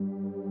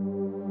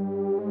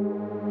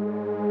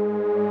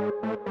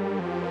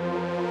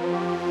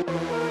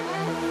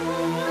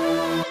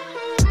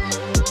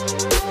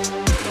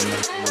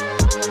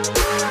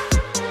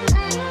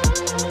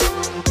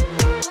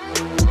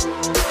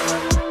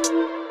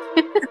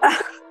Okay.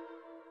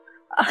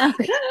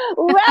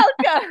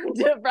 Welcome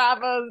to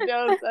Bravo's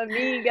Dos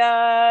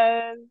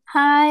Amigas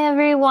Hi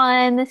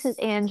everyone, this is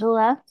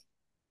Angela.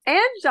 and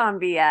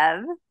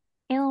Genevieve.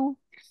 Ew.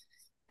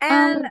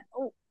 And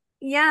Um,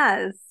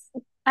 yes.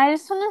 I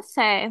just want to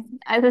say,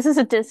 this is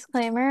a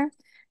disclaimer.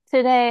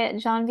 Today,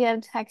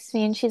 Genevieve texts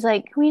me and she's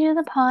like, "Can we do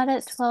the pod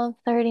at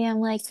 12:30?" I'm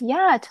like,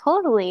 "Yeah,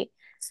 totally."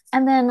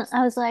 And then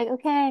I was like,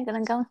 "Okay, I'm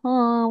gonna go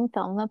home,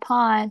 film the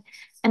pod."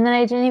 And then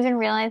I didn't even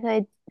realize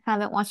I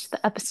haven't watched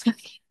the episode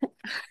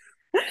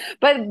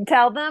But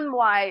tell them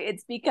why.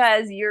 It's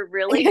because you're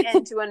really yet.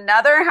 into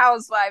another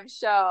Housewives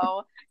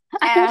show.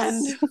 I'm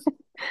And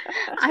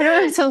I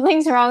don't know,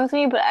 something's wrong with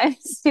me, but I'm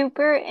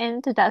super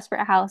into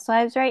Desperate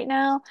Housewives right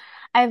now.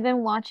 I've been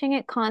watching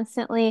it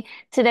constantly.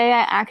 Today,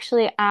 I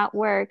actually at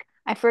work,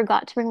 I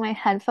forgot to bring my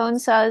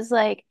headphones, so I was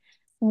like,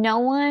 no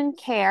one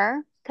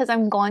care because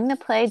I'm going to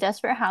play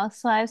Desperate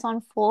Housewives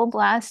on full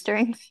blast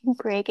during my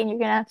break, and you're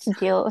gonna have to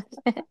deal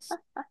with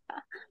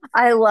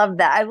I love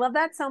that. I love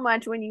that so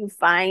much when you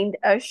find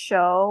a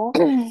show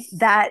it.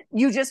 that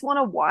you just want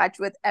to watch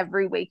with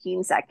every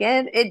waking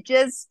second.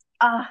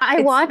 I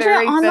It's watch it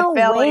very on the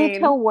way to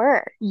fulfilling.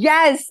 work.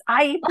 Yes,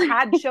 I've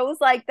had shows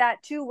like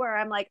that too, where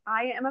I'm like,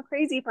 I am a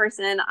crazy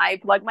person. I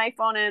plug my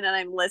phone in and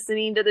I'm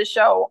listening to the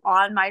show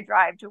on my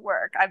drive to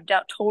work.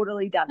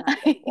 Totally done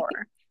that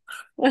before.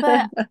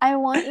 But I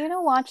want you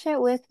to watch it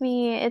with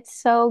me. It's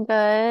so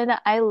good.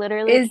 I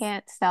literally Is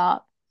can't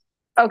stop.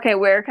 okay,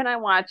 where can I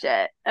watch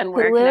it and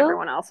where can Hulu?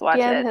 everyone else Do you watch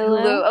have it?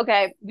 Hulu? Hulu.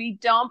 Okay, we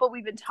don't, but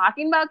we've been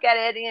talking about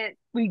getting it.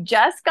 We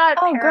just got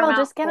Oh, girl, Paramount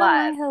just get on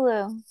my Plus.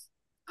 Hulu.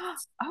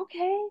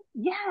 Okay,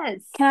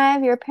 yes. Can I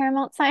have your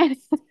Paramount sign?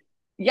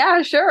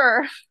 Yeah,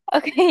 sure.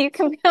 Okay, you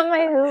can be on my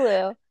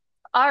Hulu.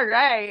 All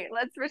right,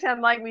 let's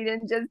pretend like we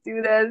didn't just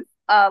do this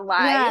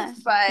live,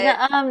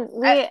 Yeah. No,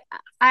 but uh,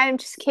 I'm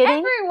just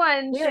kidding.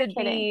 everyone We were should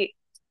kidding. be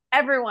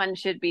everyone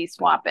should be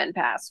swapping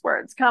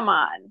passwords. Come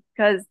on,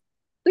 because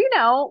you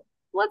know,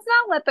 let's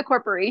not let the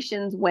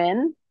corporations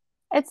win.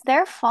 It's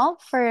their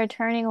fault for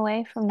turning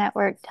away from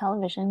network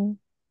television.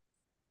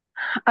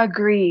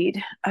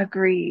 Agreed,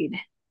 agreed.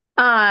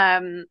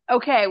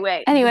 Okay,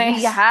 wait. We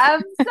Anyways,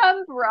 have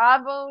some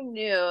Bravo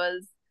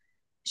news.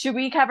 Should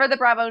we cover the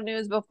Bravo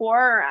news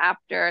before or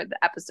after the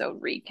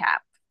episode recap?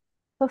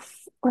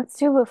 let's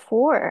do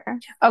before.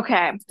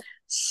 Okay.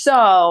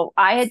 So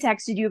I had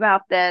texted you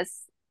about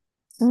this,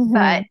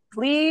 but Hmm.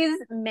 please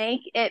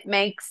make it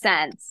make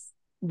sense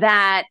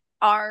that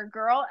our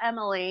girl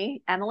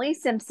Emily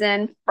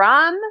Simpson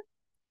from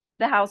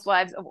the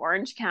Housewives of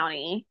Orange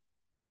County,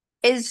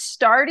 is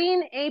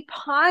starting a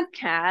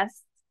podcast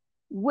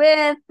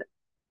with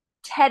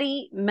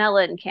Teddy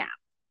Mellencamp.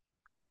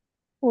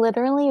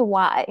 Literally,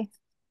 why?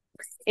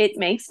 It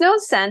makes no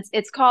sense.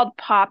 It's called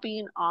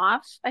Popping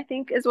Off, I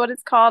think is what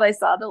it's called. I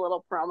saw the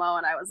little promo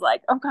and I was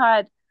like, oh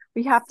God,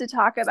 we have to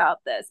talk about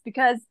this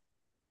because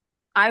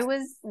I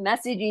was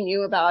messaging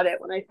you about it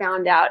when I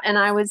found out, and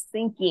I was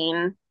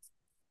thinking,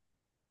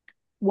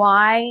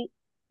 why,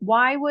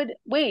 why would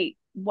wait?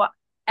 What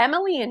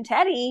Emily and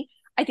Teddy?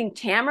 I think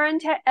Tamara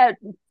and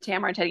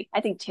Teddy.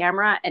 I think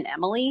Tamara and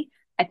Emily.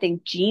 I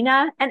think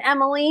Gina and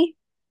Emily,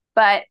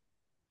 but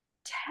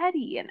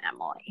Teddy and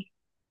Emily.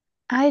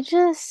 I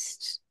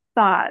just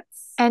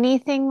Thoughts?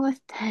 anything with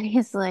Teddy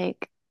is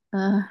like,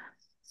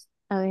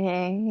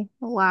 okay,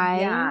 why?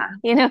 Yeah.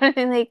 You know what I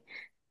mean? Like,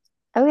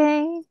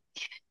 okay.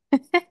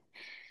 But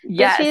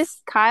Yes.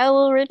 she's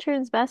Kyle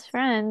Richards' best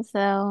friend,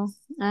 so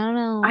I don't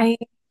know. I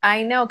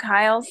I know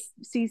Kyle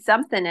sees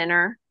something in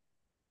her.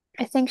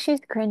 I think she's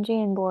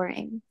cringy and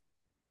boring.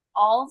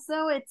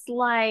 Also, it's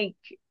like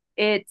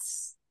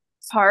it's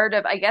part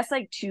of, I guess,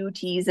 like two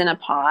T's in a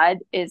pod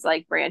is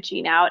like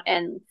branching out,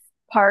 and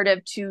part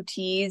of two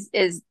T's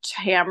is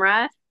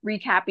Tamra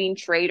recapping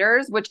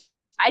traders, which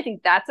I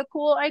think that's a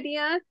cool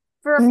idea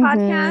for a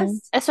podcast.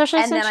 Especially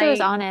And since then she was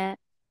on it.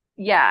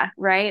 yeah,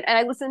 right. And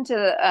I listened to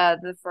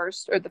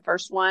the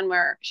first one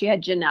where she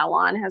had Janelle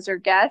on as her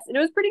guest, and it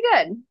was pretty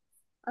good.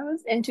 I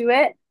was into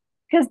it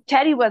because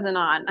Teddy wasn't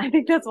on. I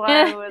think that's why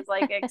I Yeah. was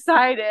like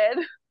excited.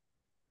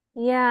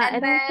 Yeah, I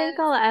And don't think then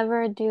I'll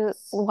ever do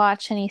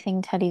watch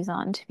anything Teddy's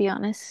on, to be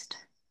honest.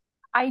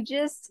 I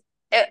just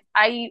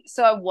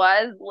so I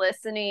was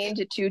listening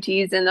to Two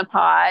T's in the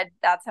Pod.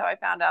 That's how I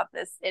found out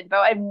this info.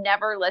 I've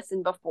never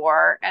listened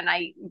before, and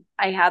I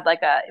had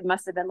like a it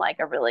must have been like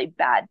a really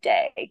bad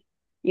day.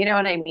 You know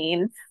what I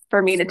mean?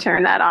 For me to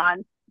turn that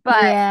on.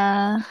 But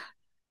Yeah.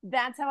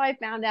 that's how I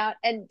found out.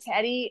 And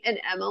Teddy and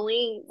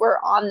Emily were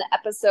on the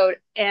episode,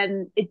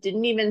 and it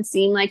didn't even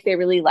seem like they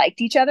really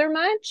liked each other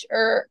much,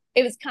 or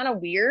it was kind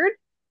of weird.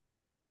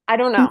 I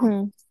don't know.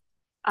 Hmm.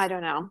 I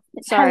don't know.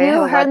 Have Sorry, I have you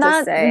a lot heard to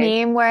that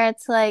say. meme where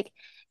it's like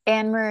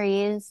Anne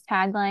Marie's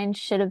tagline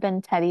should have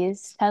been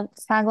Teddy's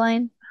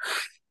tagline?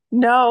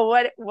 No,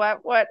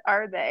 what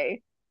are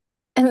they?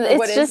 And Or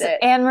what it's is just it?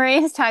 Anne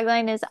Marie's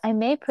tagline is I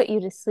may put you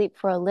to sleep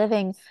for a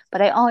living,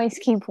 but I always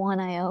keep one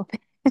eye open.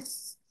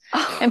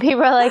 And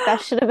people are like,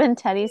 that should have been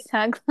Teddy's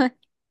tagline.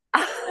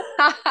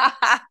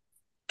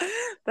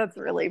 That's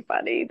really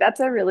funny. That's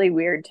a really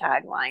weird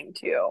tagline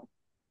too.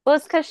 Well,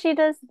 it's because she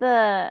does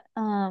the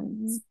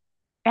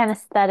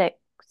anesthetics.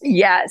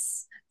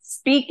 Yes.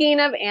 Speaking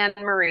of Anne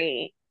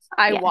Marie,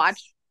 I Yes.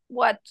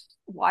 what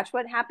watch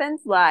what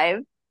happens live,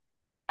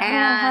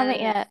 Oh, I haven't and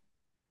yet.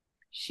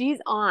 she's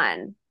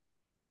on.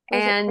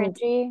 Was it And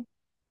cringy?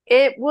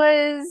 it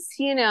was,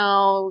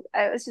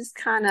 it was just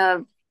kind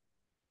of,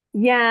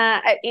 yeah,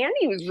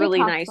 Andy was She really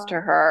talks a nice to lot.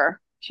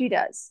 her. She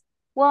does.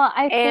 Well,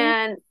 I think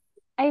And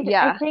I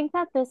yeah. think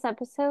that this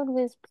episode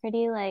was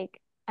pretty like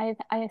I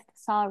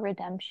saw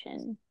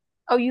redemption.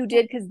 Oh, you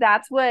did? Because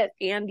that's what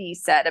Andy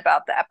said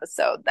about the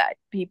episode, that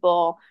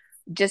people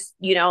just,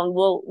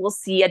 we'll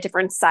see a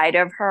different side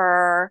of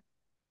her.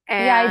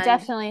 Yeah, I And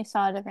definitely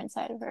saw a different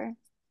side of her.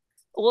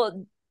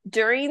 well,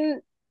 during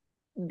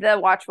the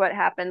Watch What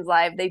Happens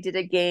Live, they did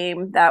a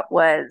game that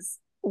was,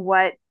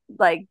 what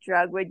like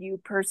drug would you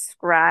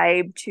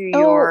prescribe to Oh,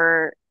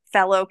 your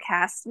fellow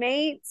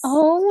castmates?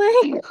 oh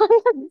my God,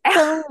 that's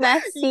so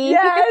messy.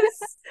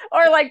 Yes.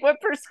 Or like,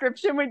 what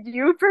prescription would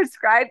you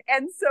prescribe?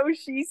 And so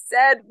she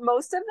said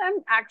most of them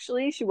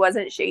actually she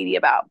wasn't shady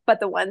about, but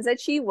the ones that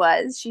she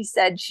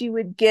said she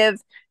would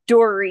give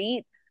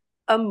Dorit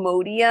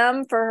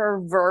Imodium for her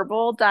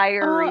verbal Oh,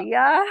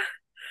 diarrhea.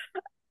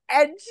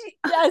 And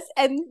yes,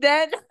 and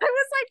then I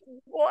was like,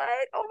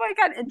 what? Oh my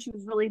God. And she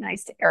was really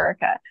nice to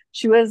Erica.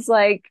 She was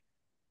like,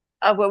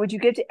 what would you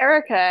give to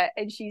Erica?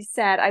 And she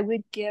said, I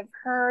would give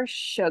her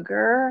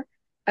sugar.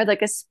 I'd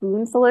like a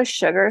spoonful of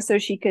sugar so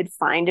she could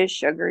find a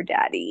sugar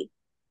daddy.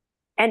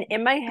 And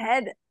in my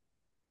head,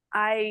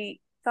 I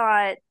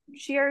thought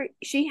she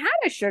had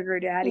a sugar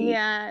daddy.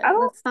 yeah, I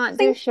don't let's not do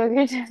think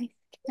sugar daddy.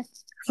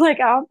 I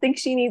don't think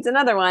she needs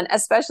another one,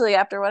 especially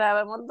after what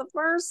happened with the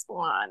first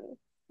one.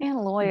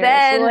 And lawyers.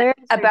 Then Lawyers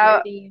are about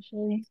dirty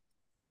usually.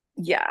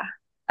 Yeah.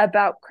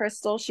 About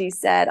Crystal, she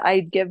said,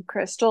 I'd give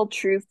Crystal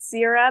truth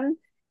serum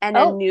and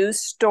a Oh, new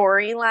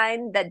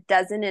storyline that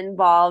doesn't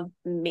involve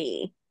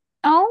me.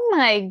 oh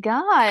my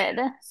God.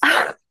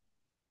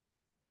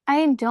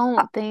 I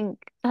don't think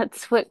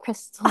that's what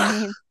Crystal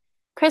needs.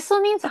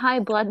 Crystal needs high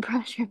blood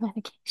pressure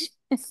medication.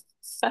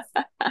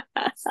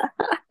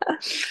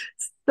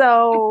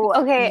 So,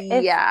 Okay,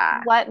 if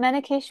yeah. what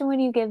medication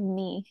would you give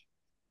me?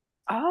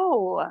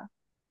 Oh,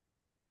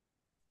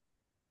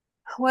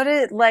 what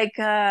it like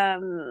I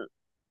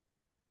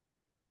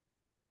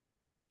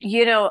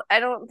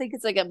don't think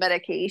it's like a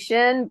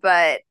medication,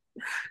 but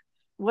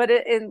what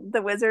it in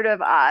The Wizard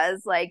of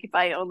Oz, like if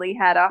I only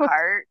had a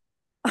heart.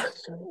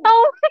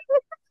 Oh,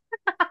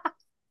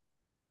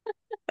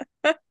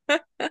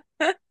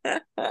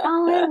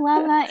 oh, I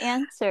love that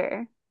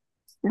answer.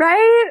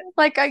 Right?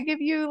 Like I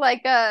give you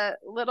like a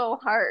little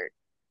heart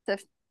to,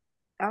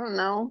 I don't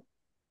know.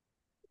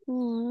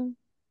 Hmm.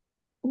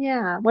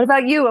 Yeah. What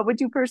about you? What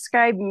would you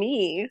prescribe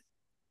me?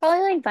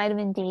 Probably like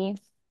vitamin D.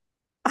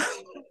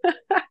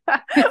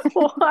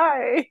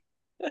 Why?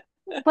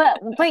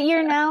 But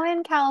you're now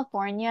in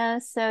California,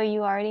 so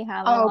you already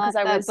have a Oh, lot. because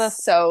I But was bef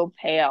so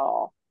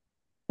pale.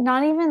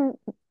 not even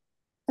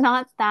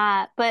not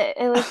that, but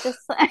it was just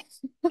like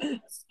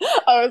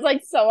I was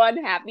like so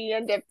unhappy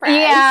and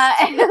yeah,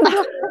 depressed.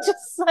 and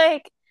just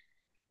like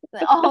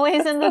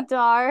always in the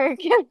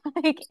dark and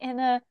like in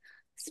a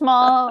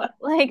small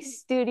like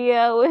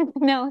studio with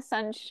no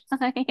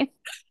sunshine.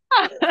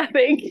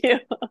 Thank you.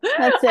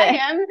 That's I it.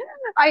 am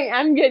I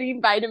am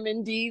getting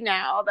vitamin D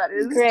now. That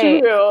is Great.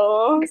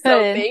 true. So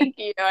Good. thank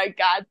you. I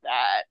got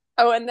that.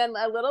 Oh, and then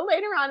a little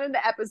later on in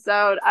the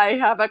episode, I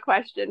have a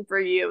question for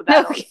you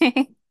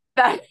Okay.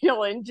 that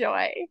you'll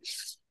enjoy.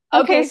 Okay,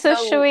 Okay, so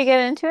should so we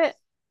get into it?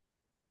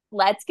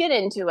 let's get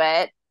into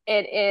it.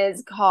 It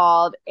is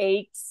called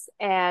Aches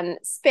and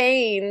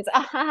Spains.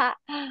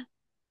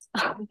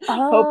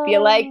 Hope you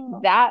like Oh,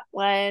 that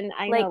one.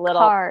 I know like little,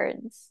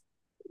 cards.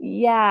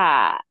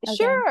 yeah, Okay.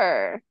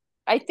 sure.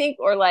 I think,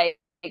 or like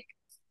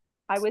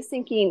I was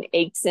thinking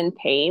aches and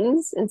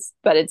pains,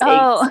 but it's aches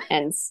Oh,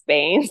 and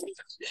Spains.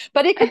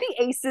 But it could be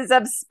aces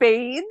of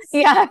spades,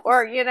 yeah.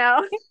 or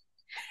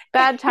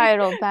Bad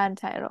title, bad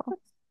title.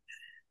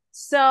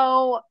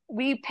 So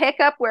we pick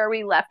up where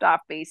we left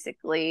off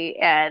basically,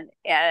 and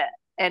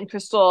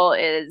Crystal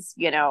is,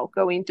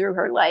 going through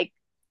her like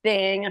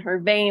thing, and her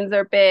veins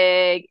are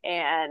big.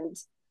 And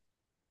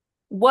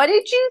what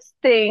did you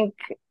think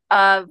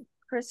of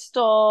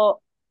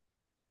Crystal?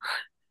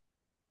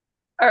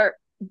 Or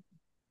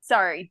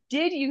sorry,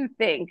 did you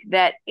think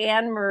that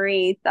Anne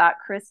Marie thought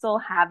Crystal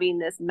having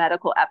this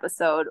medical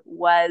episode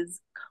was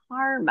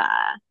karma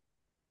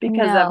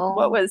because of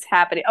what No. was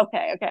happening?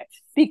 Okay, okay.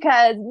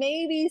 Because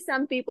maybe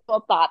some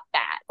people thought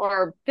that,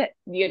 or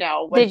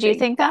would Did you think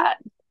think that? that.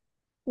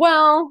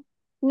 Well,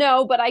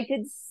 no, but I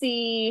could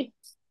see,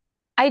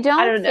 I I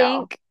don't don't know.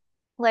 think,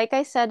 like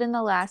I said in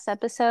the last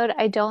episode,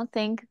 I don't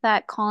think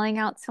that calling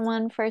out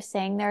someone for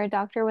saying they're a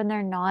doctor when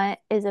they're not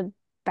is a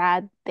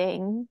bad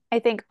thing. I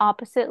think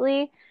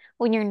oppositely,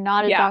 when you're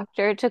not a Yeah.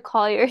 doctor, to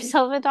call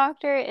yourself a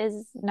doctor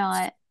is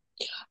not.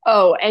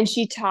 Oh, and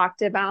she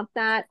talked about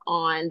that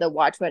on the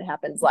Watch What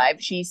Happens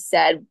Live. She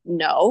said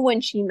no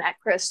when she met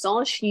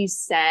Crystal. She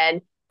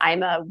said,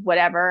 I'm a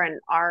whatever, an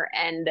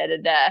RN, da da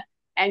da.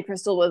 And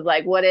Crystal was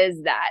like, what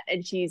is that?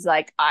 And she's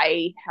like,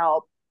 I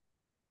help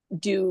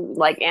do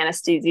like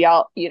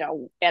anesthesia,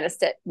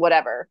 anesthetic,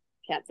 whatever.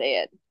 Can't say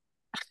it.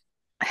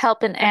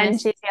 Help an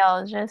And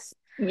anesthesiologist.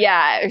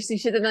 yeah, or she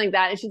said something like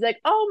that. And she's like,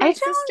 oh, I my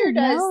sister don't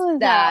does know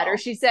that. Or though.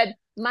 she said,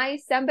 my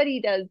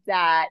somebody does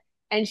that.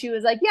 And she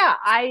was like, yeah,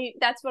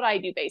 that's what I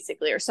do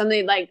basically, or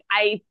something like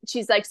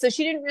she's like, so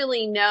she didn't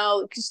really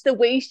know because the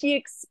way she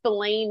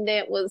explained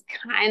it was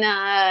kind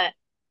of,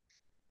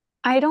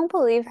 I don't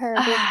believe her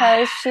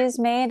because she's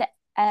made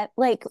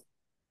like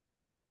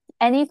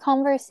any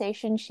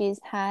conversation she's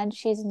had,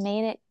 she's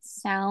made it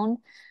sound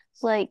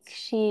like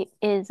she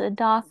is a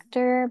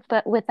doctor,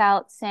 but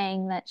without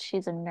saying that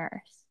she's a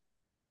nurse.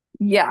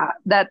 yeah,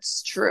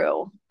 that's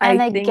true. And I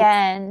think,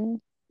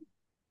 again,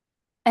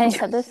 and I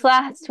said this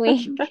last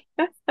week,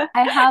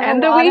 I have a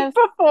and the lot week of,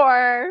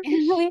 before,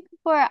 in the week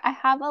before, I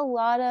have a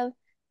lot of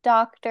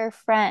doctor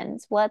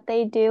friends. What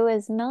they do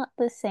is not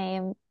the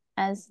same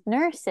as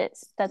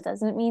nurses. That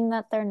doesn't mean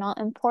that they're not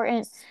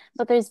important,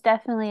 but there's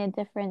definitely a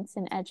difference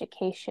in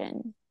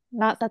education.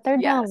 Not that they're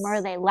dumb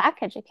or yes. they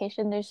lack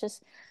education, there's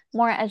just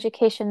more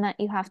education that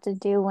you have to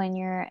do when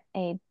you're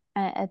a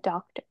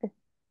doctor.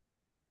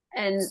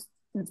 And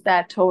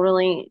that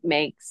totally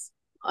makes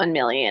a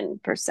million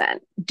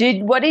percent.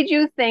 What did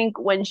you think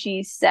when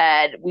she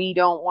said we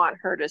don't want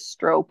her to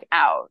stroke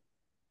out?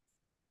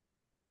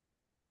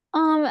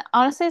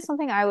 Honestly, it's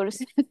something I would have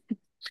said.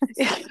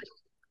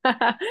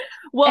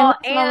 In Well,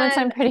 those moments,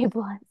 I'm and pretty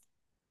blunt.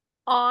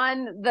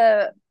 on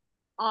the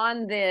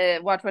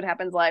Watch What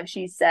Happens Live,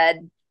 he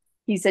said,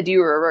 do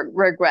you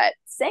regret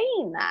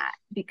saying that?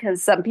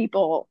 Because some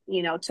people,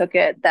 took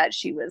it that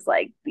she was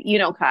like,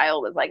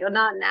 Kyle was like, oh,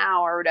 not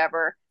now or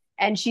whatever.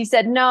 And she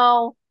said,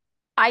 no,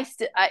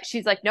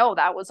 she's like, no,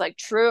 that was like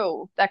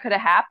true. That could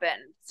have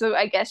happened. So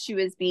I guess she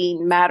was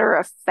being matter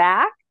of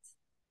fact.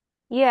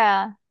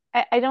 Yeah,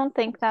 I don't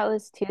think that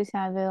was too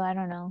taboo. I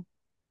don't know.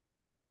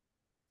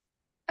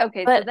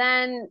 Okay, so But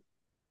then,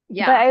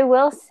 But yeah, I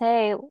will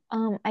say,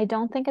 I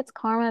don't think it's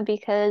karma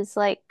because,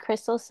 like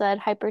Crystal said,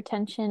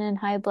 hypertension and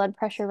high blood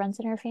pressure runs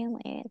in her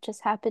family. It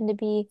just happened to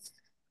be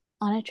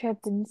on a trip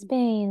in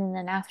Spain and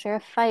then after a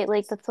fight.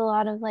 Like, that's a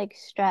lot of like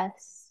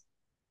stress.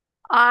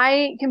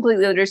 I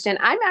completely understand.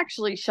 I'm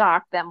actually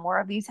shocked that more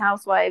of these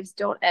housewives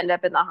don't end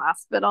up in the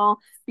hospital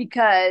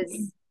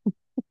because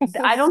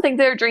I don't think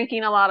they're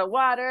drinking a lot of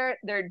water.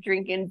 They're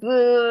drinking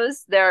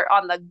booze. They're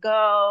on the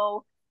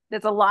go.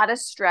 There's a lot of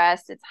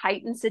stress. It's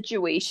heightened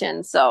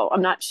situation. So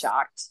I'm not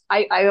shocked.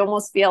 I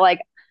almost feel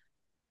like,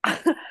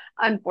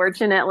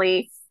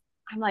 unfortunately,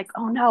 I'm like,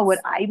 oh no, would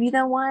I be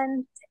the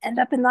one to end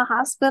up in the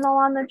hospital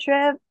on the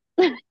trip?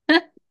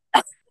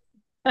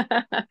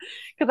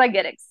 Because I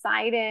get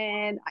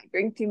excited, I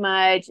drink too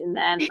much, and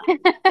then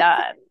I'm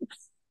done.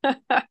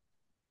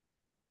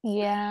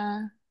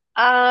 Yeah,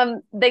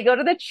 They go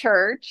to the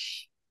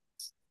church.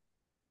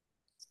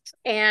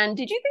 And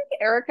did you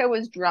think Erica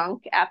was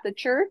drunk at the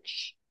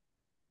church?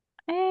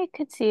 I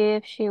could see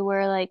if she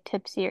were like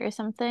tipsy or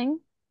something.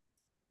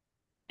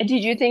 And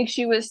did you think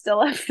she was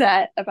still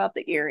upset about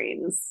the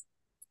earrings?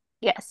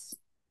 Yes,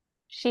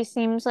 she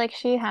seems like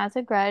she has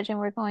a grudge, and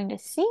we're going to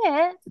see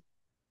it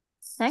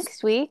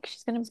next week.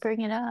 She's gonna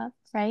bring it up,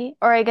 right?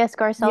 Or I guess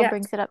Garcelle Yeah.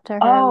 brings it up to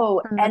her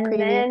Oh, from the and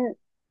preview. then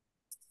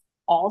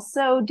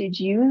also, did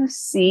you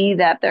see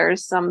that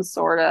there's some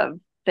sort of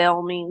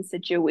filming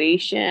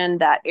situation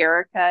that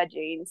Erica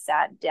Jane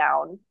sat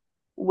down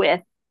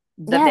with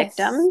the Yes.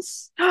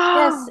 victims?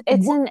 Yes,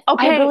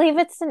 I Okay, believe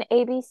it's an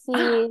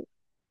ABC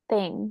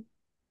thing.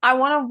 I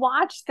want to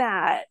watch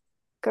that.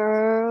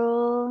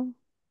 Girl,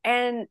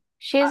 And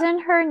she's uh, in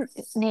her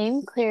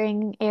name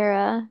clearing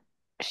era.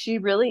 she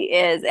really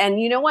is.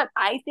 And you know what?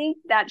 I think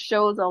that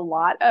shows a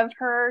lot of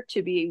her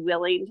to be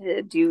willing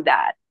to do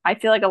that. I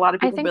feel like a lot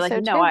of I people will be think like, so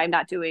no, too. I'm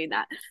not doing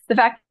that. The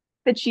fact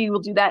that she will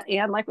do that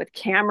and like with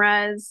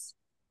cameras,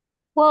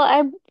 Well,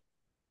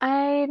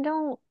 I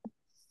don't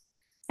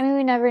I mean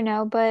we never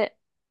know, but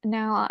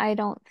now I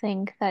don't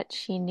think that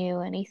she knew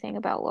anything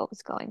about what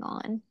was going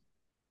on.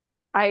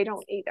 I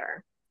don't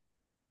either.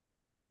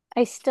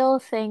 I still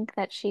think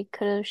that she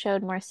could have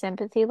showed more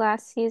sympathy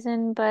last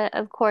season, but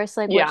of course,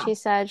 like what Yeah, she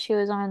said, she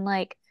was on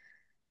like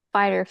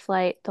fight or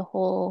flight the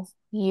whole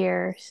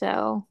year,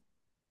 so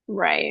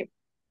right.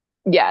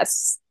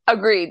 Yes,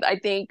 agreed. I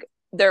think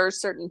there are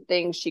certain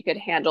things she could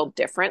handle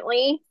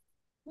differently,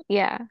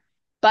 yeah.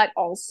 but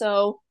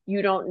also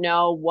you don't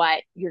know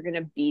what you're going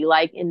to be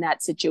like in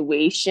that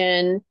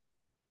situation.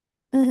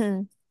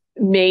 Hmm.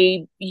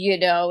 Maybe,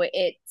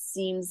 it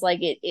seems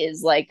like it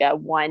is like a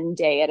one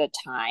day at a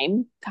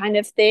time kind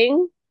of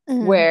thing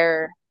Hmm.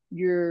 where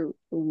you're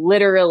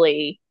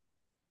literally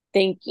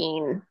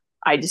thinking,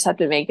 I just have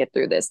to make it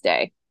through this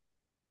day.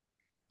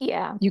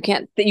 Yeah. You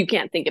can't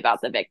think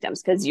about the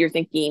victims because you're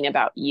thinking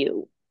about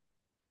you.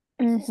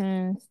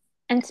 Hmm.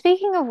 And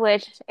speaking of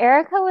which,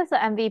 Erica was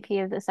the MVP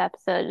of this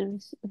episode. It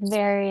was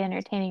very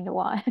entertaining to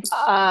watch.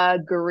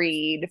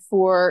 Agreed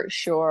for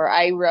sure.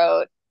 I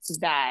wrote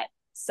that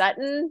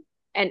Sutton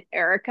and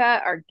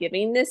Erica are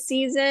giving this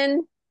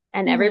season,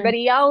 and Mhm.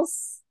 everybody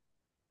else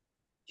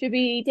should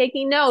be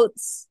taking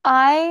notes.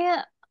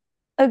 I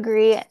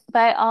agree, but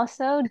I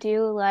also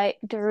do like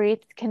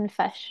Dorit's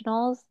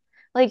confessionals.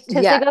 Like,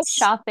 because they go Yes.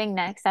 shopping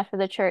next after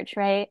the church,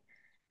 right?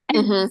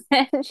 Hmm.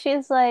 And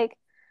she's like,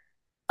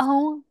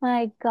 oh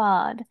my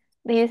God,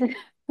 these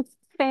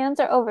fans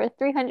are over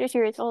 300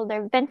 years old.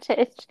 They're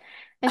vintage.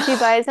 And she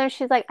buys them.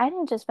 She's like, I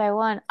didn't just buy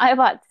one, I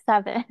bought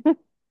seven.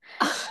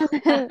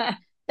 And then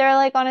they're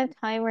like on a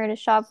timer to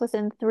shop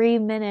within 3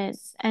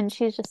 minutes. And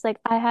she's just like,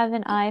 I have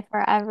an eye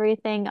for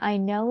everything. I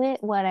know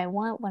it, what I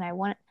want, when I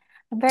want it.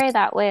 I'm very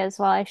that way as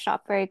well. I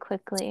shop very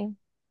quickly.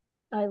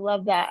 I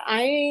love that.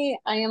 I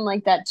am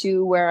like that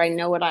too, where I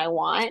know what I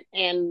want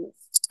and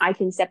I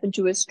can step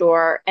into a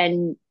store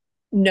and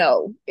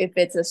know if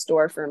it's a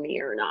store for me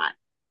or not.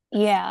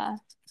 Yeah.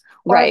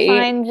 Or Right?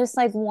 find just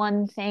like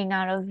one thing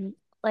out of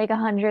like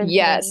 100 things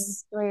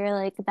Yes. where you're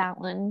like, that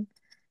one.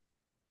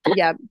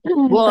 Yeah.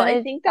 Well, But I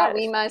I think that thought it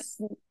was we funny.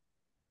 must,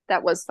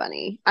 that was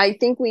funny. I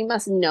think we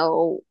must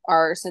know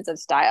our sense of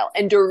style.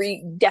 And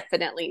Dorit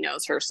definitely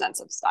knows her sense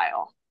of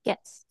style.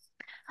 Yes.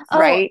 Oh,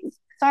 Right?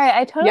 sorry,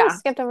 I totally Yeah.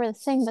 skipped over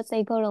this thing, but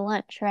they go to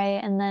lunch,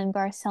 right? And then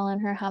Garcelle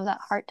and her have that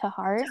heart to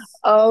heart.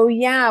 Oh,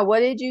 yeah. What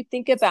did you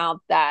think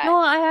about that? No,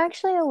 I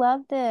actually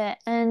loved it.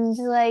 And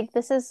like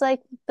this is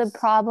like the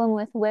problem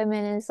with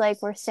women is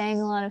like we're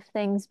saying a lot of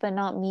things but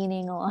not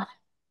meaning a lot.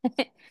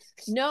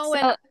 No, So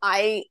and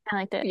I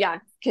liked it. yeah,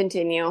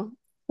 continue.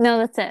 No,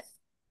 that's it.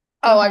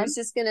 Go Oh, I ahead. was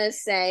just gonna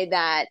say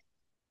that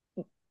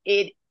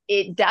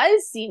it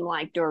does seem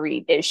like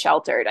Dorit is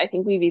sheltered. I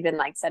think we've even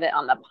like said it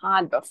on the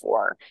pod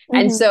before.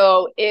 And Hmm.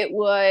 so it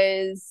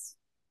was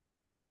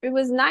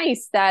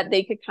nice that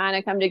they could kind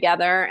of come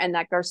together and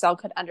that Garcelle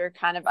could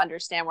kind of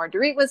understand where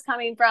Dorit was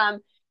coming from.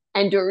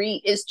 And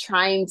Dorit is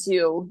trying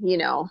to,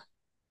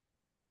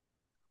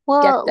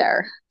 get Well,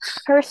 there.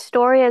 her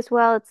story as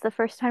well, it's the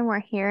first time we're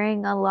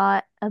hearing a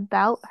lot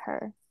about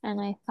her.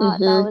 And I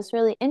thought that Hmm. was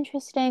really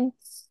interesting.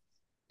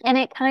 And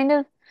it kind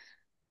of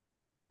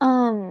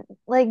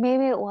like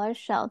maybe it was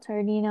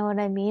sheltered, you know what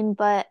I mean?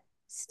 But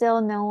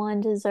still, no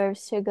one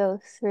deserves to go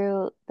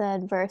through the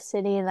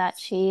adversity that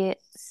she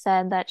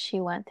said that she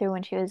went through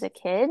when she was a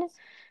kid,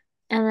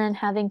 and then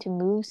having to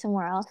move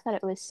somewhere else that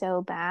it was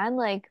so bad.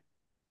 Like,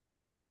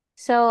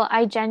 so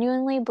I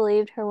genuinely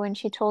believed her when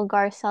she told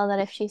Garcelle that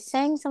if she's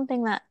saying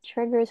something that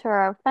triggers her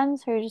or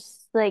offends her,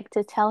 just like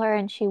to tell her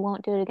and she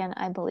won't do it again.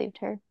 I believed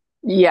her.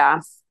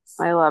 Yeah,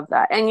 I love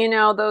that. And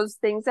those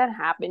things that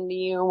happen to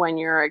you when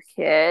you're a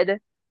kid,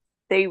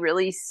 they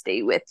really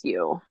stay with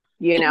you,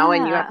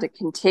 and you have Yeah. to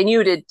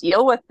continue to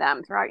deal with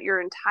them throughout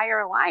your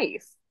entire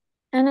life.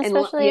 And And,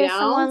 especially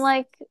someone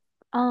like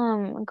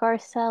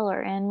Garcelle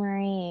or Anne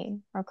Marie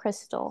or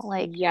Crystal.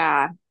 Like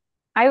yeah,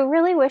 I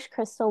really wish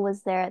Crystal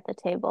was there at the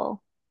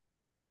table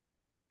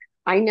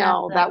I at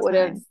know that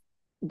time.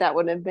 that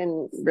would have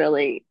been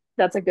really,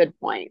 that's a good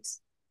point.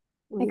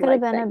 I It could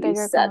have like been a that you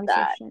bigger said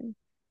that. conversation.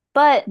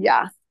 But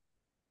Yeah,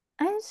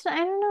 I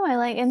don't know. I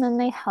like, and then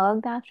they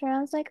hugged after. I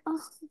was like,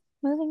 oh,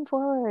 moving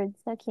forward,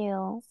 so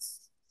cute.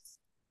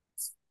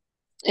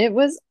 it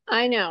was,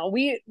 I know.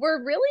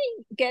 We're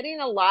really getting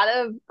a lot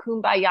of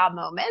kumbaya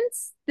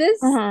moments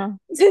Uh-huh.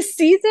 this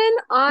season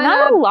on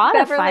Not a lot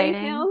of Beverly fighting.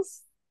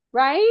 Hills,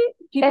 right?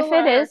 If People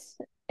it are is,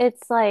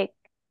 it's like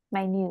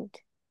minute.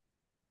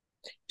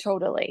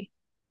 totally.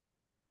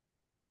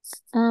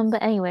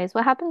 But anyways,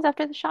 what happens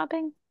after the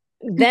shopping?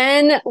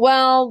 Then,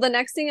 well, the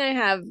next thing I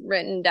have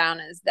written down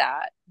is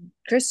that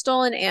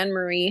Crystal and Anne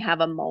Marie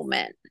have a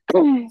moment.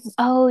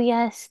 Oh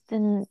yes,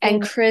 then they And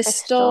bring Crystal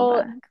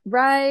Crystal, back.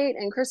 right?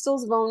 And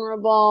Crystal's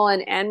vulnerable,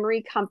 and Anne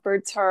Marie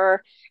comforts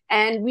her.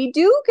 And we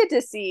do get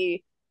to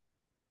see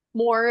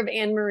more of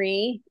Anne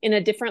Marie in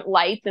a different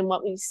light than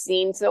what we've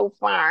seen so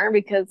far,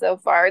 because so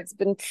far it's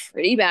been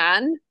pretty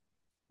bad.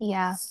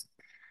 Yeah.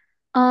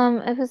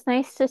 It was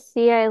nice to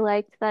see. I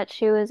liked that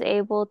she was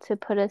able to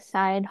put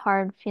aside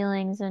hard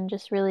feelings and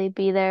just really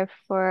be there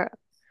for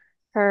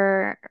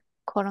her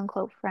quote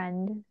unquote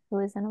friend who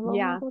was in a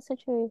Yeah. vulnerable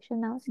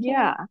situation. That was cute.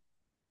 Yeah.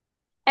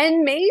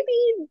 And maybe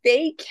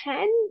they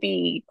can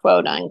be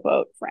quote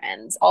unquote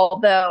friends.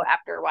 Although,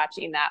 after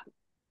watching that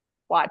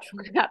Watch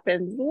What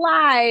Happens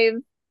Live,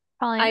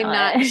 Probably I'm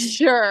not. not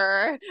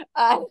sure.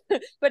 Uh,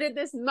 but at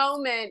this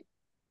moment,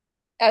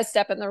 a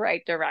step in the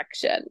right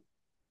direction.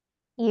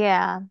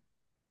 Yeah, that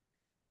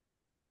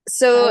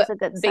So was a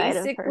good side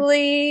of her.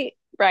 basically,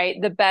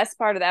 right, the best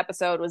part of the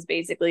episode was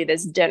basically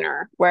this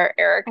dinner where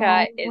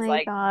Erica Oh is my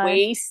like gosh.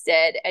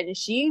 wasted and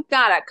she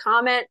got a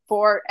comment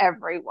for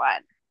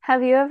everyone.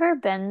 Have you ever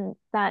been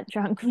that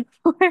drunk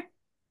before?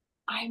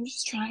 I'm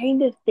just trying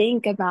to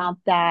think about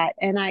that.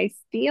 And I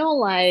feel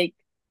like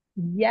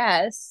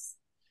yes,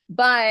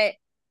 but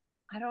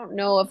I don't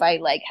know if I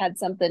like had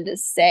something to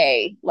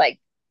say like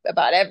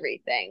about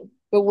everything.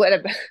 But what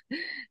about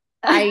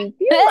I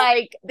feel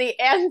like the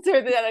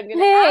answer that I'm going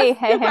to ask Hey,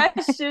 the hey, hey.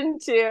 question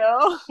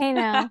to. Hey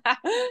now.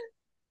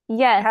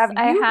 Yes, Have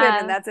I you been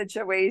in have. that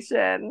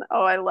situation?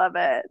 Oh, I love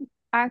it.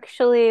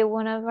 Actually,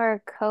 one of our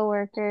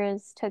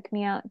coworkers took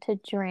me out to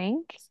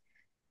drink,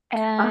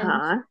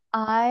 and Uh-huh.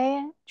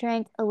 I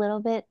drank a little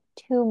bit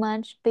too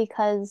much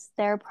because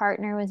their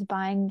partner was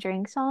buying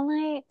drinks all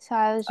night. So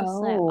I was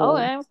just like, oh,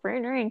 I Oh. have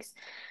free drinks.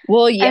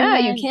 Well, And yeah,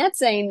 you then, can't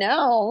say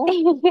no.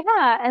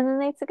 yeah, and then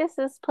they took us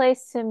to this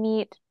place to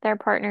meet their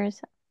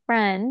partner's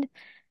friend.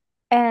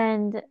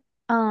 And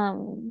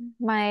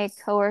my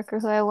coworker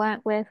who I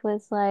went with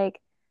was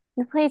like,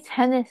 "You play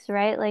tennis,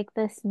 right? Like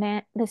this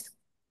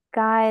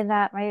guy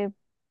that my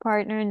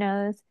partner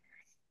knows,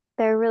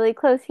 they're really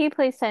close. He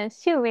plays tennis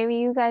too. Maybe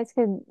you guys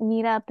could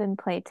meet up and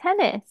play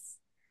tennis."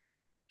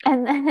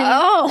 And then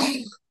Oh.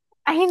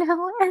 I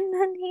know, and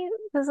then he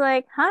was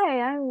like, "Hi,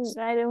 I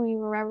don't even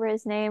remember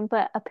his name,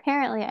 but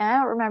apparently, and I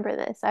don't remember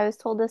this. I was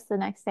told this the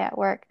next day at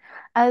work.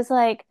 I was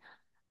like,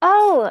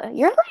 "Oh,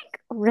 you're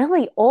like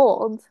really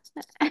old."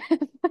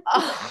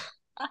 Oh.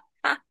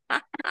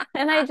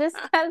 And I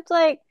just kept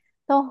like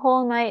the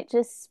whole night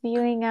just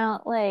spewing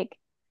out like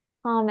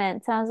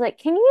comments. I was like,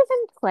 can you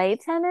even play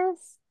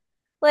tennis?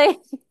 Like,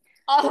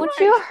 Oh won't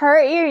my you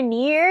hurt your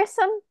knee or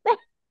something?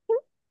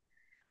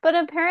 But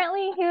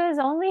apparently he was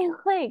only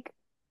like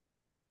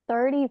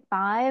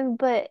 35,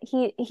 but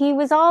he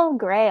was all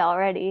gray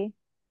already.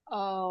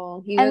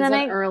 Oh, he And was then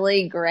an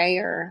early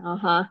grayer.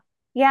 Uh-huh.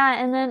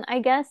 yeah, and then I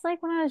guess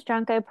like when I was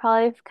drunk, I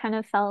probably kind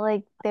of felt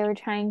like they were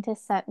trying to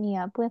set me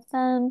up with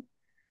them.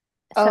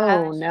 So I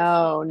Oh, was just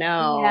like, no,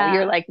 no.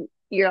 You're yeah. like,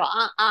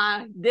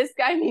 this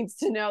guy needs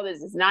to know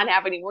this is not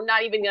happening. We're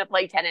not even gonna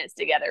play tennis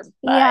together,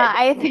 Yeah, bud.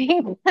 I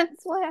think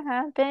that's what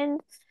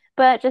happened.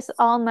 But just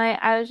all night,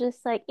 I was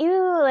just like,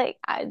 ew, like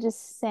I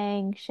just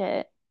saying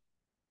shit.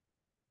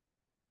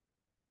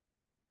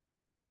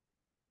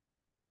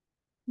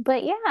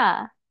 But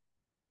yeah,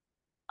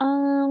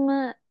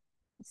 um,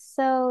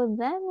 so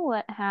then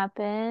what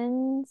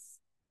happens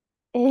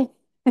is,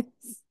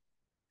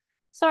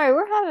 sorry,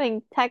 we're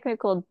having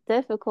technical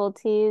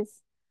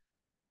difficulties.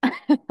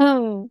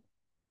 Um,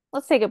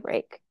 let's take a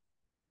break.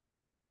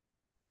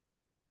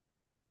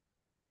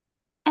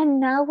 And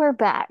now we're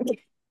back.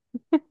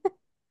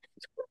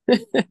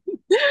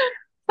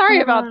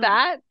 Sorry about Um,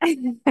 that.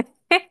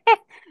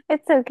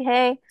 it's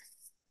okay.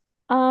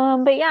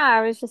 But yeah,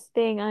 I was just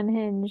being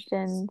unhinged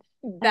and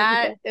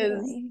That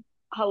is evidently.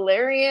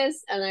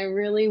 hilarious. And I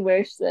really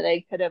wish that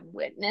I could have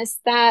witnessed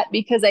that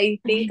because I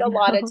I think a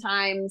lot of know.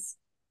 times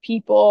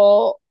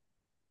people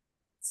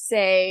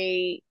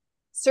say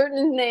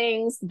certain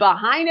things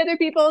behind other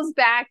people's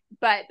back,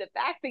 but the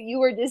fact that you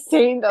were just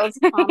saying those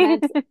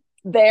comments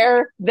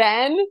there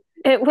then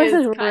It was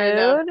is kind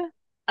of rude,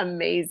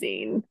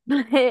 amazing.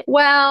 but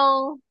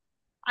Well,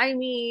 I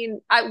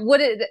mean, what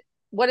did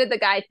the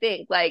guy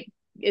think? Like,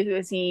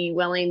 was he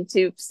willing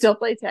to still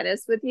play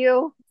tennis with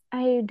you?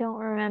 I don't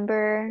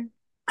remember.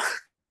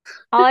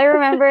 All I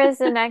remember is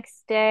the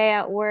next day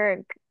at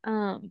work,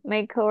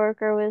 my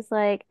coworker was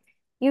like,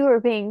 "You were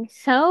being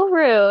so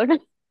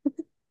rude.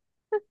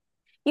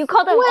 You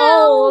called him Well,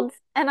 old."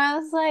 And I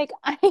was like,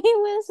 "I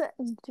was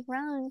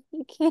drunk.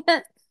 You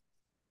can't."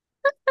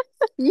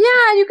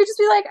 yeah, you could just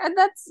be like,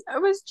 I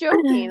was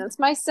joking. That's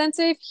my sense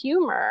of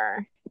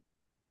humor."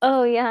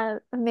 Oh yeah,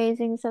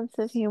 amazing sense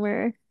of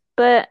humor.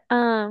 But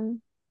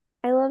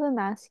I love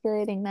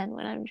emasculating men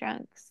when I'm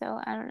drunk, so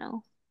I don't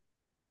know.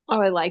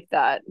 Oh, I like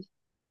that.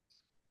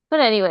 But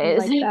I anyways,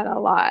 like that a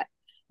lot.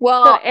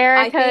 so Well,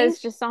 I Erica is think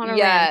just on a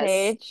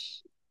yes,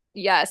 rampage.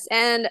 yes,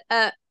 and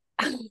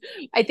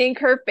I think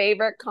her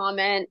favorite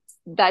comment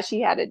that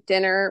she had at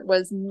dinner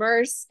was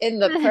 "Merce in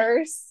the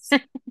purse,"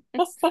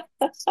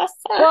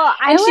 Well,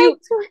 I and she,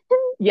 liked when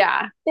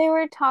yeah, they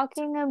were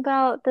talking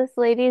about this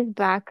lady's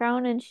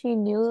background and she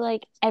knew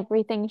like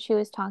everything she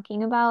was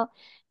talking about.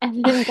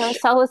 And then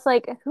Garcelle was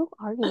like, who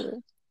are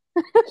you?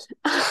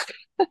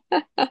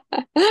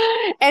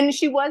 and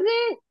she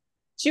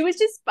was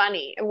just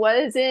funny. It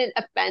wasn't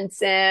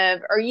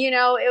offensive or,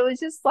 it was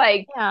just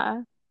like,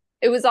 Yeah.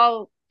 it was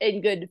all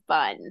in good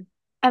fun.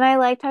 And I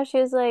liked how she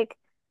was like,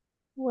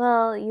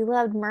 well, you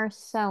loved Merce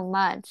so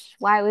much.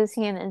 Why was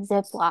he in a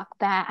Ziploc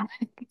bag?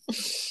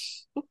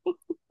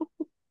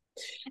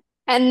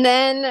 And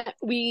then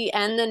we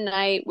end the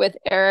night with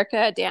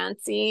Erica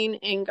dancing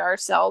in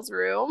Garcelle's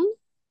room,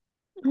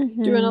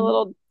 doing a Hmm.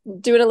 little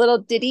doing a little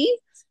ditty.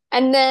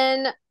 And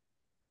then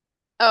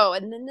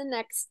and then the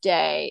next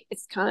day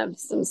it's kind of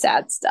some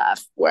sad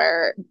stuff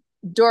where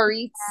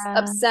Dorit's Yeah.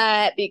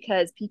 upset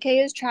because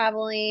PK is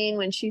traveling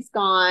when she's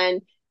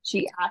gone.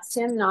 She asked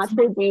him not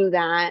to do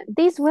that.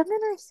 These women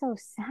are so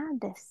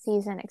sad this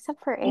season,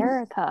 except for I,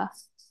 Erica.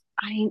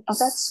 oh,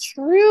 that's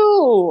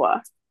true.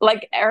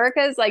 Like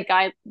Erica's like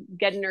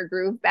getting her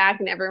groove back,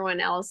 and everyone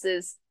else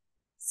is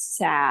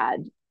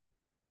sad.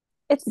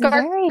 It's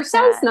very Garcelle's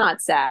sad.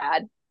 not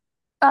sad.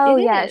 Oh It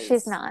yeah,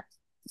 she's is, not.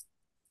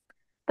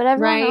 But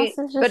everyone right? else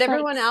is But just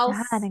like everyone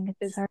sad else and is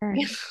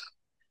concerned.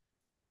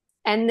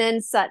 And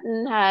then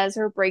Sutton has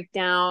her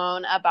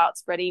breakdown about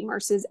spreading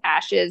Merce's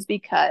ashes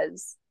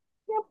because,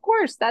 yeah, of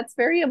course, that's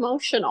very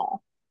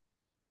emotional.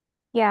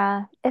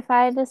 Yeah, if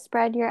I had to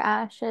spread your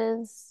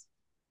ashes,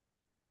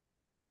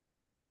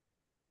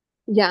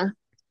 Yeah.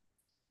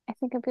 I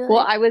think I'd be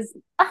Well, like,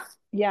 ah.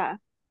 yeah,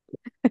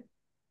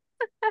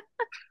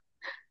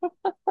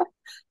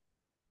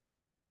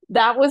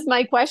 that was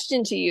my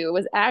question to you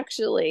was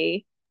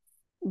actually,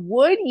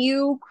 would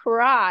you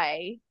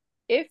cry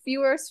if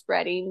you were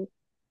spreading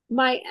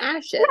my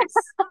ashes?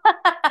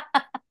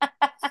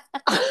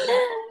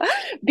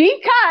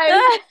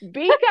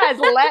 because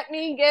let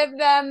me give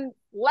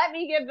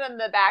them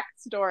the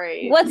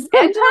backstory. What's the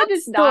Angela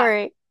does not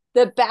backstory?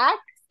 the back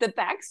the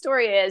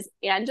backstory is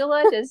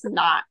Angela does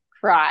not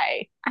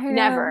cry. I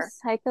know, Never.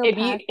 If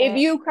psychopathic.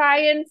 you cry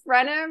in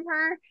front of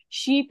her,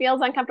 she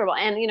feels uncomfortable.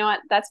 And you know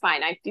what? That's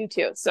fine. I do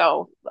too.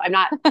 So I'm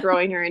not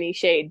throwing her any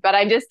shade, but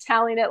I'm just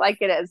telling it like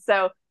it is.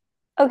 So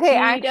Okay, she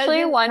actually,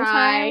 doesn't one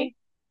time, cry.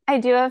 I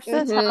do have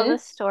to tell Hmm. the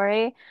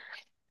story.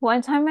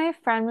 One time, my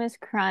friend was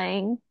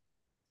crying.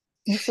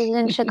 This is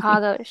in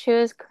Chicago. She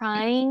was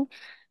crying,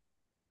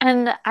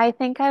 and I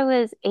think I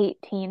was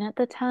 18 at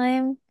the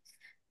time,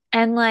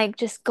 and like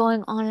just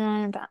going on and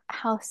on about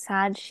how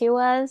sad she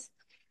was.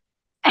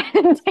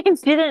 And I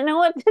didn't know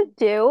what to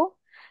do.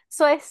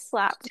 So I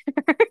slapped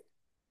her.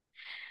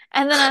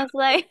 And then I was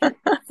like,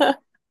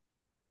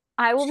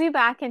 I will be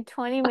back in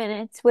 20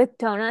 minutes with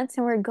donuts,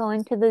 and we're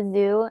going to the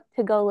zoo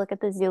to go look at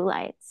the zoo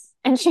lights.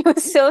 And she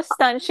was so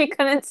stunned she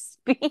couldn't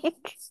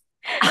speak.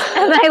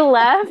 And I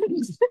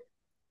left.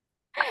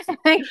 And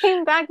I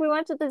came back. We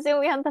went to the zoo.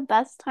 We had the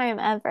best time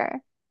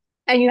ever.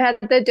 And you had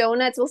the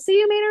donuts. Well, see,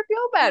 you made her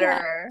feel Yeah.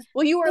 better.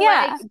 Well, you were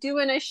like Yeah.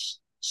 doing a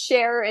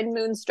Cher and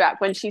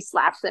Moonstruck when she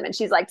slaps him and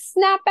she's like,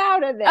 snap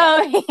out of it.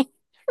 Oh,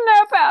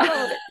 snap out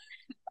of it.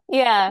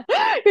 Yeah.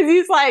 Because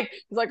he's like,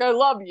 I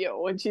love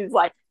you. And she's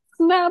like,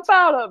 snap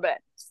out of it.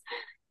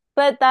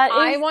 But that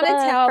I is want to the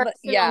tell, but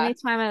first and yeah, only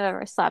time I've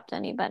ever slapped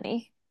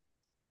anybody.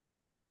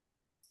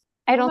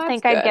 I well, don't that's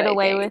think I'd good, get I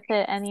away think. with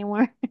it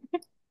anymore.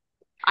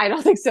 I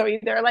don't think so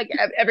either. Like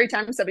every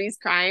time somebody's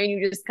crying,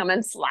 you just come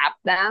and slap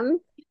them.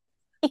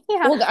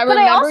 Yeah. Well, I But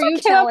I remember also you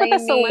came up with a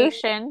telling me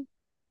solution.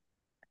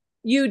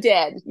 you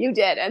did.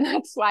 And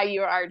that's why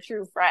you are our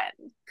true friend.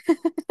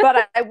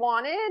 But I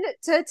wanted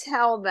to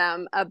tell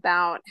them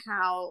about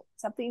how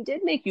something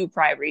did make you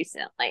cry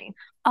recently.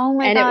 Oh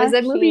my And it was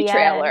a gosh, movie yes.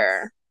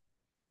 trailer.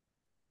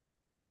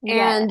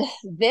 And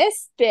Yes.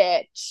 this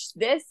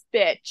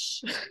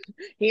bitch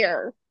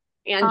here,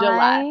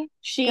 Angela, I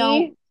she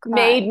don't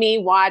made cry. me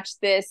watch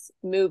this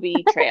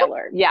movie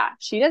trailer. Yeah,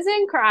 she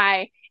doesn't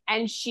cry.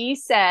 And she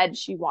said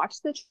she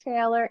watched the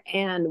trailer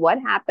and what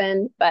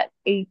happened, but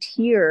a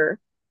tear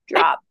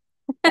drop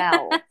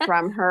fell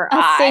from her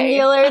A eye.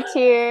 singular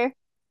tear.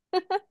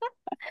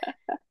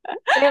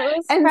 It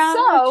was And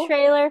from the so,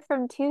 trailer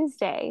from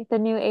Tuesday, the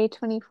new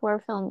A24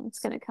 film that's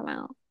going to come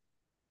out.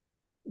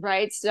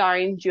 right,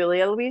 starring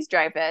Julia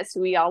Louise-Dreyfus,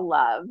 who we all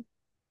love.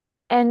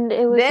 And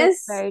it was like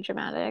This, very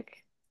dramatic.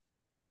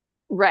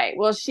 right.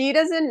 Well, she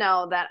doesn't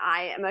know that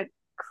I am a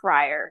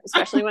crier,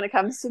 especially when it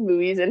comes to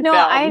movies and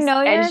No, I films.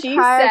 know And you're a she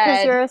crier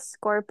because said, you're a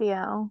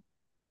Scorpio.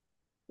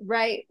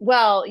 right,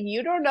 well,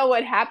 you don't know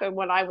what happened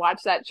when I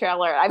watched that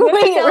trailer. I'm going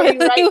to Wait, tell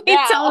you really? right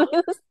Wait, tell now. me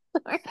the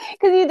story.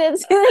 Because you did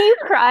say that you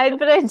cried,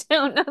 but I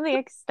don't know the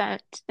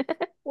extent.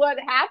 What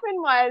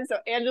happened was, so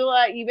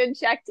Angela even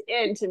checked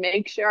in to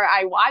make sure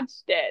I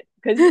watched it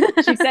because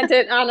she sent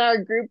it on our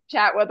group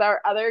chat with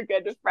our other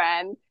good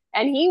friend,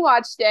 and he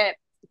watched it.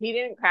 He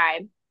didn't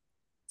cry.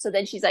 So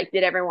then she's like,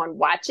 did everyone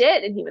watch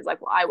it? And he was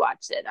like, well, I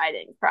watched it. I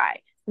didn't cry.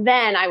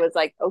 Then I was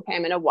like, okay,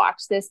 I'm going to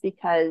watch this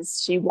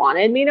because she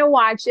wanted me to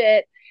watch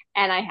it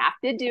and I have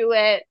to do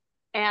it.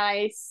 And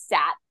I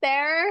sat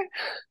there and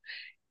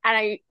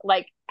I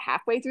like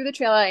halfway through the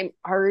trailer, I'm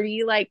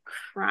already like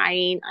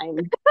crying.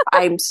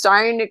 I'm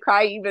starting to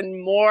cry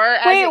even more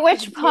as Wait, it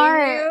which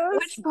part? continues.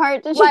 Which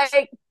part did you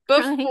Like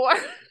cry? before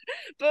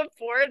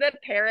before the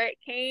parrot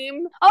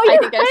came, Oh, I you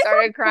think I cried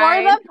started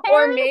before crying. the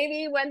Or parent?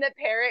 maybe when the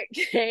parrot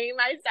came,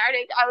 I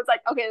was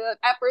like, okay,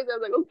 at first I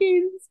was like, okay,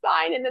 it's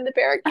fine. And then the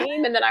parrot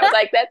came, and then I was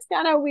like, that's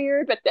kind of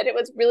weird. But then it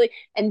was really,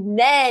 and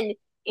then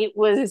it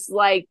was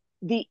like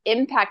the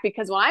impact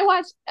because when I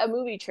watch a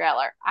movie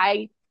trailer,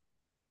 I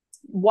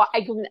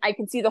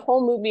can see the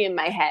whole movie in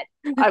my head.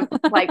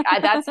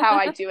 That's how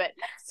I do it.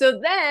 So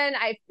then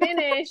I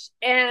finish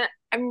and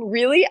I'm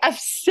really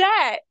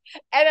upset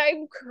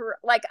and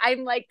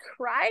I'm like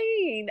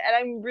crying and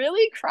I'm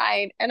really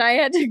crying and I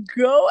had to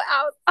go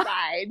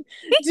outside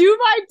to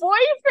my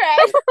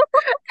boyfriend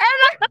and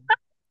I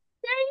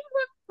made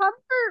him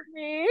comfort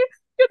me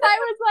because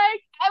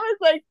I was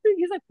like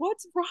he's like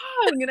what's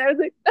wrong and I was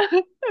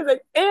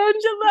like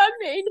Angela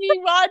made me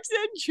watch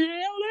the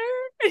trailer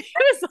and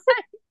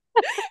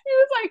he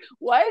was like,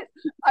 "What?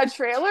 A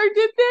trailer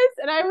did this?"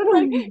 And I was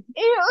like,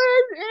 "It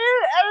was."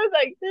 I was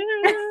like,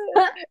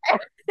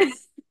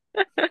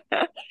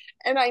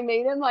 and I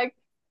made him like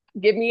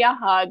give me a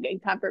hug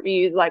and comfort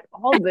me. He's like,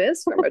 all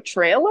this from a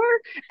trailer?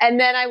 And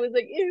then I was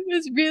like, it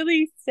was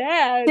really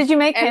sad. Did you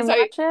make And him so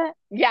watch it?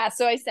 yeah,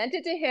 so I sent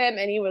it to him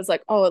and he was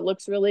like, oh, it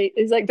looks really,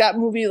 it's like that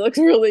movie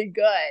looks really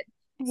good.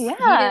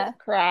 He Yeah. didn't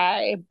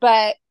cry,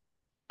 but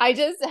I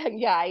just,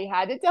 yeah, I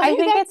had to tell I you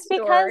think that it's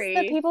because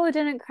the story. people who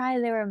didn't cry,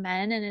 they were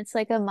men, and it's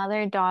like a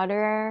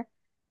mother-daughter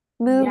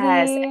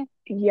Yes, movie.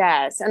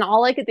 yes. And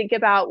all I could think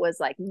about was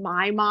like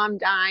my mom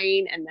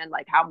dying and then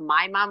like how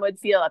my mom would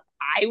feel if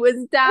I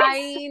was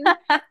dying.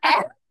 And,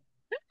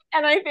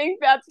 and I think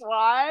that's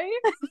why.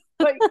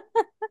 But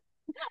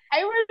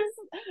I was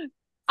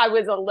I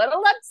was a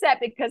little upset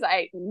because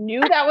I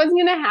knew that was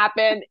going to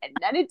happen and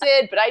then it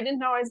did, but I didn't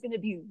know I was going to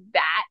be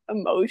that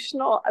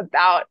emotional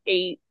about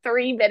a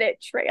 3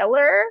 minute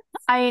trailer.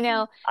 I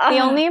know. The Uh,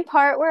 only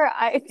part where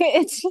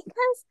it's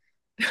because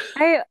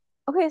I,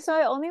 okay, so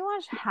I only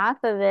watched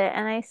half of it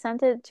and I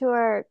sent it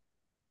to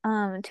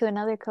to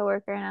another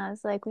coworker and I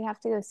was like, we have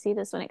to go see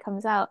this when it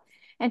comes out.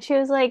 And she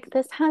was like,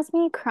 this has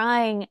me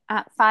crying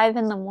at 5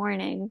 in the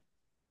morning.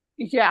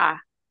 yeah.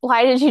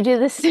 Why did you do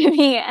this to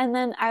me? And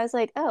then I was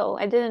like, oh,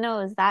 I didn't know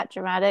it was that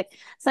dramatic.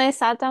 So I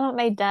sat down at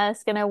my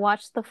desk and I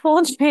watched the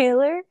full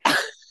trailer.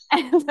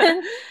 And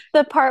then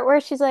the part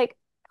where she's like,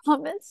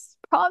 promise,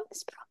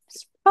 promise,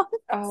 promise,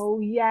 promise. Oh,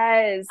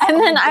 yes. And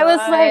then Oh, I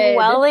was like good.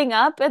 welling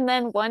up, and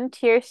then one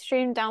tear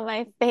streamed down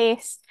my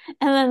face.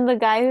 And then the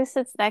guy who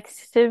sits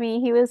next to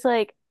me, he was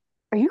like,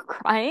 are you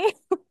crying?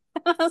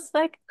 And I was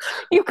like,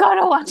 you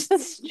gotta watch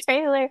this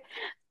trailer.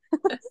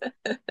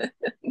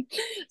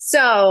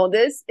 So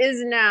this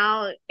is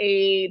now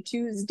a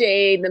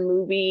Tuesday, the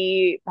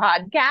movie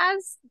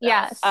podcast.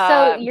 Yeah,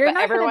 so you're But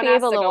not gonna everyone be has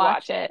able to to go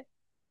watch watch it. it.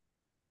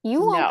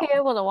 You won't be No.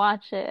 able to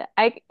watch it.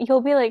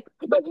 You'll be like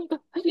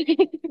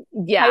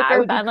Yeah, I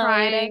would be hyperventilating.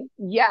 crying.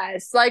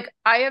 Yes. Like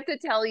I have to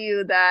tell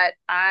you that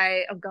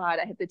oh God,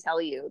 I have to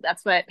tell you.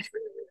 That's what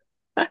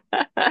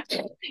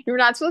you're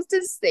not supposed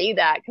to say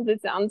that because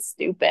it sounds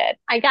stupid.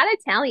 I gotta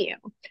tell you.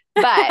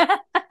 But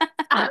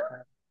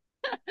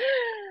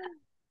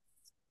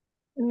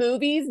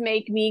movies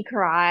make me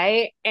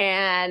cry.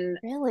 And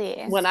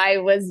Really? when I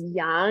was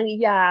young,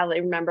 yeah, I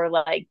remember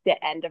like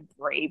the end of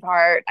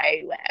Braveheart.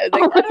 I was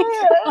like, Oh my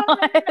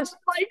God.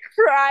 like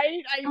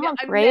cried. Oh,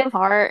 I meant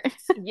Braveheart.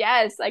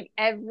 yes, like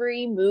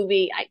every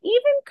movie,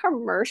 even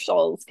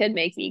commercials could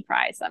make me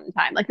cry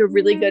sometime. Like a Oh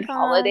really my good God.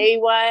 holiday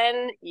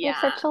one. You're Yeah,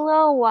 such a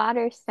little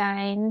water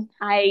sign.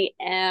 I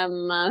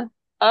am.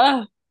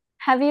 Uh,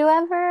 Have you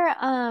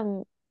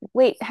ever,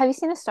 wait, have you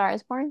seen A Star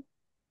is Born?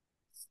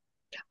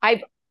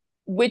 I've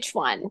which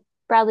one?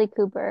 Bradley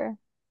Cooper.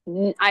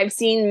 I've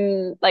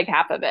seen like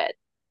half of it.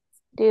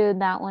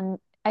 Dude, that one,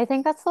 I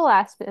think that's the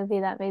last movie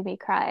that made me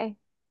cry.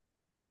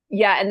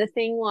 Yeah, and the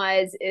thing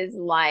is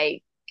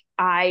like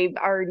I've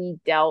already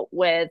dealt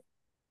with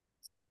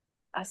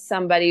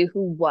somebody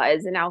who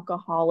was an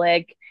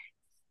alcoholic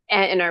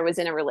and I was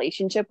in a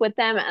relationship with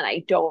them and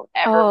I don't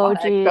ever Oh,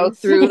 want to go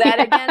geez. through that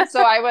Yeah. again.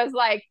 So I was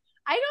like,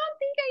 I don't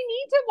think I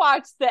need to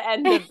watch the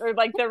end of or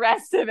like the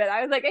rest of it.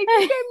 I was like, I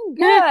think I'm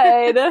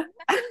good.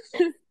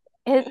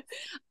 It's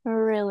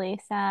really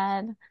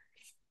sad.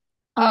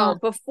 Oh, Um,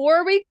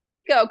 before we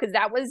go, because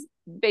that was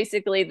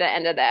basically the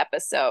end of the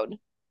episode.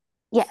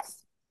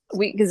 yes.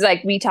 We because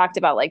like we talked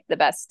about like the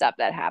best stuff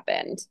that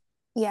happened.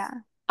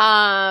 Yeah.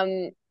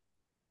 Um,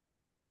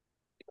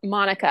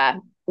 Monica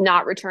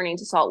not returning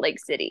to Salt Lake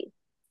City.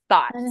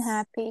 Thoughts?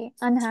 Unhappy.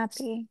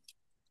 Unhappy.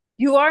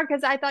 You are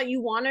because I thought you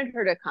wanted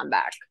her to come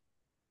back.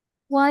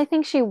 Well, I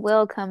think she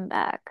will come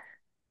back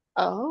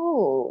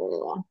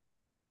Oh,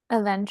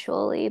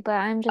 eventually, but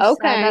I'm just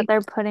sad that okay.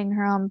 they're putting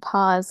her on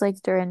pause,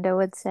 like Dorinda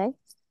would say.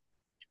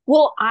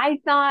 Well, I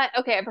thought,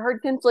 okay, I've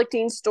heard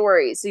conflicting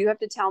stories, so you have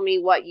to tell me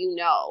what you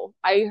know.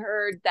 I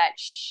heard that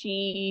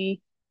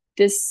she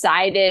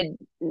decided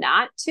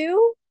not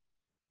to.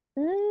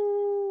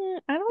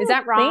 I Is don't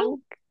that think.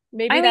 wrong?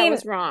 I Maybe that mean,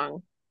 was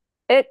wrong.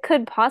 it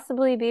could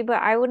possibly be,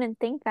 but I wouldn't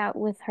think that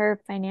with her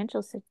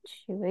financial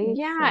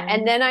Yeah,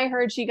 and situation. then I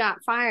heard she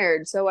got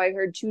fired, so I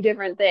heard two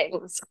different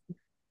things.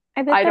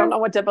 I bet I don't they're know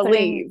what to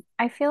putting, believe.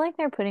 I feel like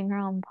they're putting her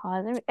on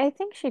pause. I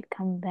think she'd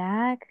come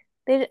back.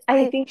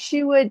 I think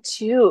she would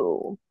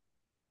too.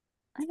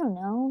 I don't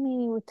know,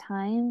 maybe with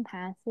time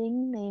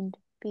passing, they'd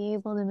be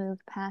able to move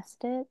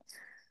past it.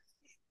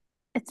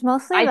 It's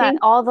mostly I that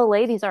think, all the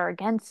ladies are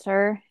against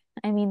her.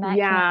 I mean,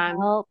 that can't yeah,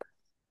 help.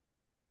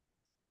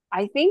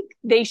 I think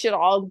they should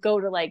all go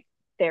to like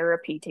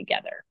therapy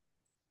together.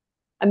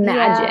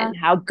 Yeah. Imagine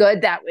how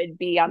good that would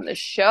be on the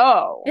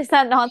show. Is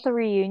that not the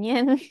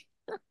reunion?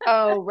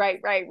 Oh, right,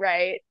 right,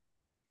 right.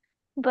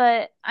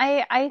 But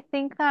I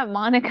think that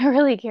Monica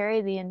really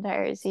carried the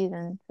entire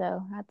season,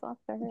 so hats off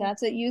to her.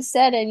 That's what you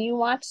said, and you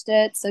watched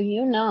it, so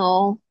you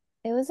know.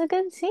 It was a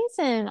good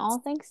season, all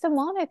thanks to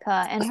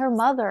Monica and her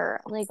mother.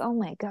 Like, oh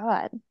my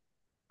God.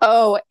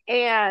 Oh,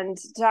 and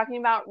talking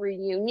about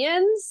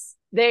reunions,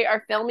 they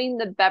are filming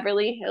the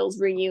Beverly Hills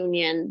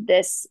reunion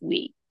this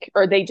week,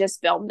 or they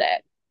just filmed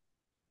it,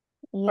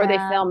 or they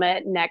Yeah. film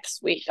it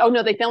next week. Oh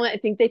no, they film it. I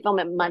think they film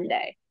it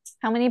Monday.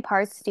 How many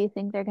parts do you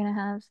think they're gonna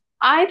have?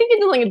 I think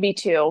it's only gonna be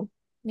two.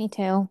 Me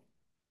too.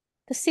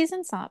 The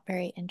season's not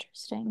very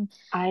interesting.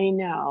 I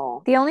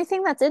know. The only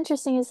thing that's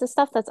interesting is the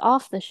stuff that's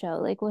off the show,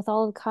 like with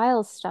all of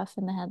Kyle's stuff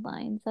in the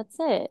headlines. That's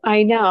it.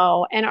 I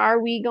know. And are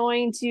we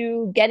going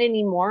to get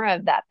any more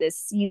of that this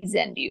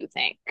season, do you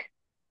think?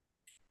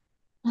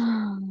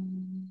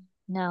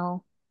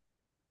 No.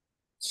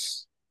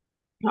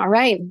 All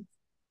right.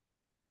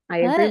 I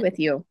agree But with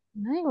you.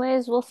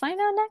 anyways, we'll find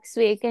out next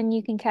week, and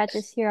you can catch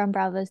us here on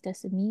Bravo's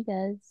Dos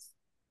Amigas.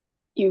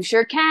 You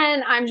sure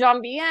can. I'm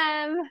Jean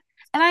BM.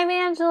 And I'm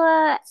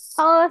Angela.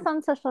 Follow us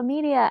on social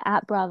media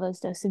at Bravos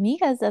Dos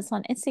Amigas. That's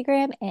on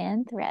Instagram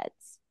and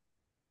Threads.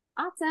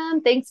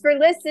 Awesome. Thanks for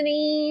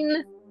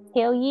listening.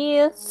 Hail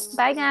you.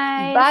 Bye,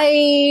 guys.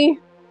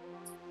 Bye.